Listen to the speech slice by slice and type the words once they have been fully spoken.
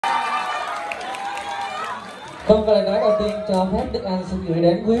Vâng, và lời nói đầu tiên cho phép Đức Anh xin gửi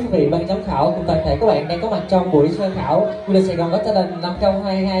đến quý vị ban giám khảo cùng toàn thể các bạn đang có mặt trong buổi sơ khảo du lịch Sài Gòn Got Talent năm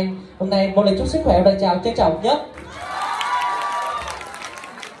 2022. Hôm nay một lời chúc sức khỏe và chào trân trọng nhất.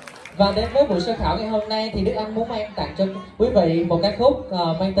 Và đến với buổi sơ khảo ngày hôm nay thì Đức Anh muốn mang tặng cho quý vị một ca khúc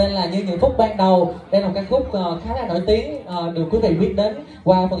mang tên là Như Những Phút Ban Đầu. Đây là một ca khúc khá là nổi tiếng, được quý vị biết đến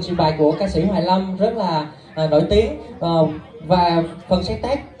qua phần trình bày của ca sĩ Hoài Lâm rất là nổi tiếng, và phần sáng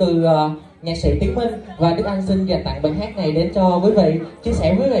tác từ nhạc sĩ Tiến Minh. Và Đức Anh xin dành tặng bài hát này đến cho quý vị. Chia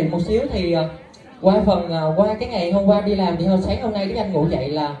sẻ với quý vị một xíu thì qua cái ngày hôm qua đi làm thì sáng hôm nay Đức Anh ngủ dậy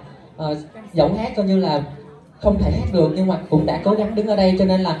là giọng hát coi như là không thể hát được, nhưng mà cũng đã cố gắng đứng ở đây, cho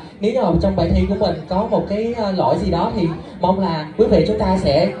nên là nếu như trong bài thi của mình có một cái lỗi gì đó thì mong là quý vị chúng ta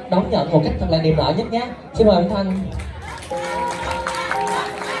sẽ đón nhận một cách thật là niềm nở nhất nhé. Xin mời âm thanh.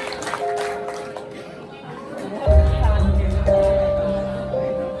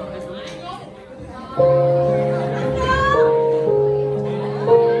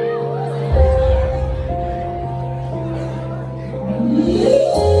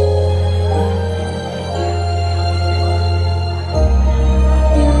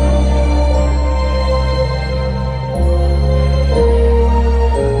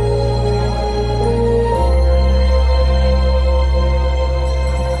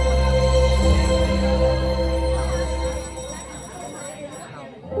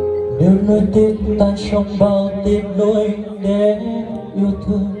 Nếu nuối tiếc tan trong bao tiếc nuối để yêu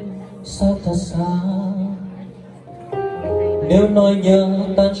thương sao thật xa, nếu nỗi nhớ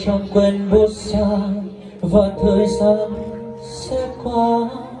tan trong quên buốt xa và thời gian sẽ qua,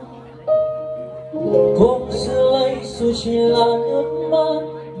 cố giữ lấy dù chỉ là nước mắt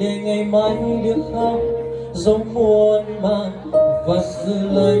để ngày mai được khóc giống muôn màng, và giữ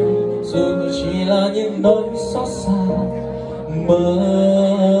lấy dù chỉ là những nỗi xót xa mơ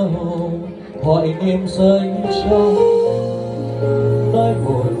hồ hỏi niềm rơi trong nỗi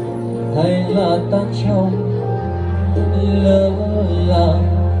buồn hay là tan trong lỡ làng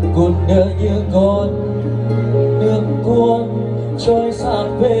cuộc đời như con nước cuốn trôi xa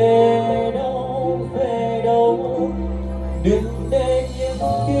về đâu, đừng để những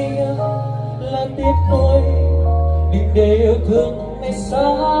ký ức là tiếc nuối, đừng để yêu thương này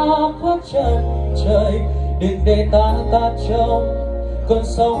xa khuất chân trời, đừng để ta trong con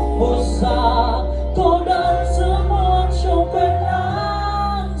sông buốt xa cô đơn giữa muôn trông quên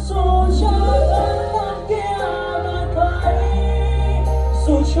lãng, dù cho tấm lòng kia đã thấy,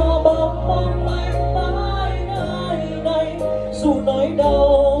 dù cho bao mong manh mãi nơi này, dù nỗi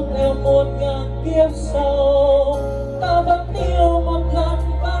đau theo muôn ngàn kiếp sau, ta vẫn yêu một lần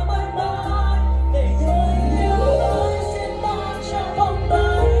và mãi mãi để người yêu ơi xin ta trong vòng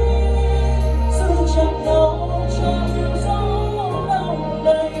tay, giữ chặt nhau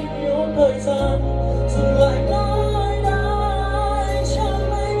thời gian dừng lại nơi đây trong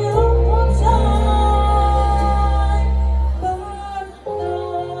mấy những phút giây bắt đầu.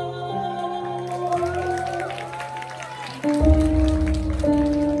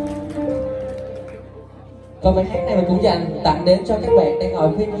 Và bài hát này mình cũng dành tặng đến cho các bạn đang ngồi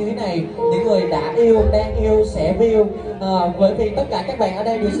phía dưới này, những người đã yêu, đang yêu, sẽ yêu, bởi vì tất cả các bạn ở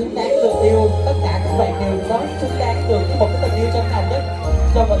đây đều xứng đáng được yêu, tất cả các bạn đều có xứng đáng được một cái tình yêu chân thành nhất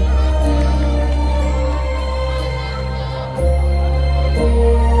cho mình.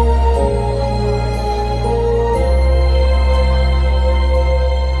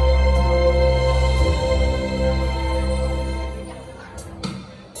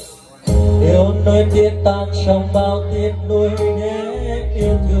 Nếu nỗi tiếc tan trong bao tiếc nuối để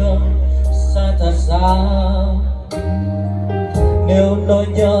yêu thương xa thật xa, nếu nỗi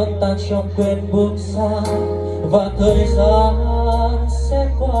nhớ tan trong quên buốt xa và thời gian sẽ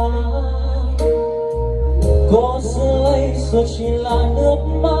qua, cố giữ lấy dù chỉ là nước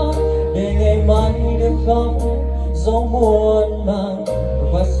mắt để ngày mai được khóc dẫu muôn màng,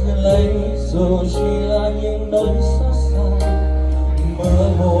 và giữ lấy dù chỉ là những nỗi xót xa mơ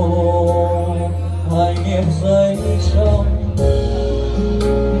hồ hoài niệm rơi trong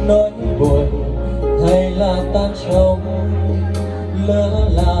nỗi buồn hay là tan trong lỡ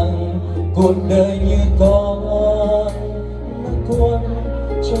làng, cuộc đời như con nước cuốn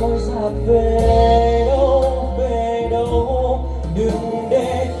trôi dạt về đâu, đừng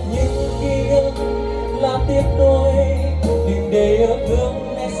để những ký ức là tiếc nuối, đừng để yêu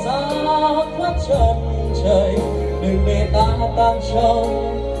thương này xa khuất chân trời, đừng để ta tan trong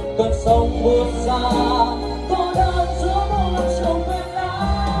con sông buốt xa cô đơn giữa một trông quên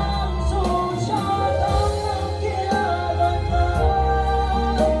lãng, dù cho tấm lòng kia đời thơ,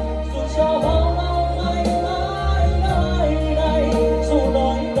 dù cho bao mong anh mãi nơi này, dù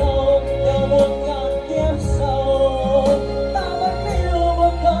nỗi đau theo muôn ngàn kiếp sau,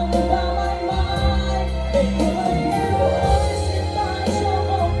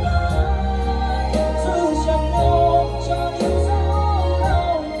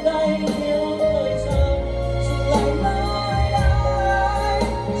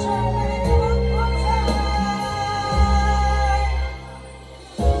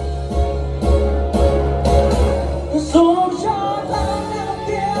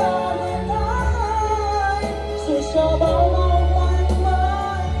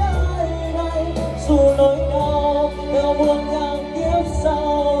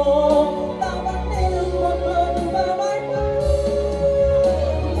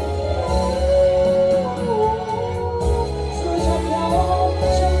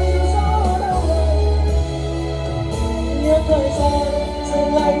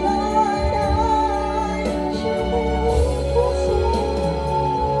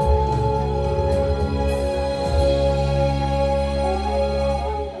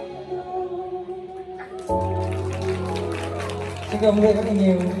 Xin cảm ơn rất là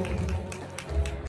nhiều.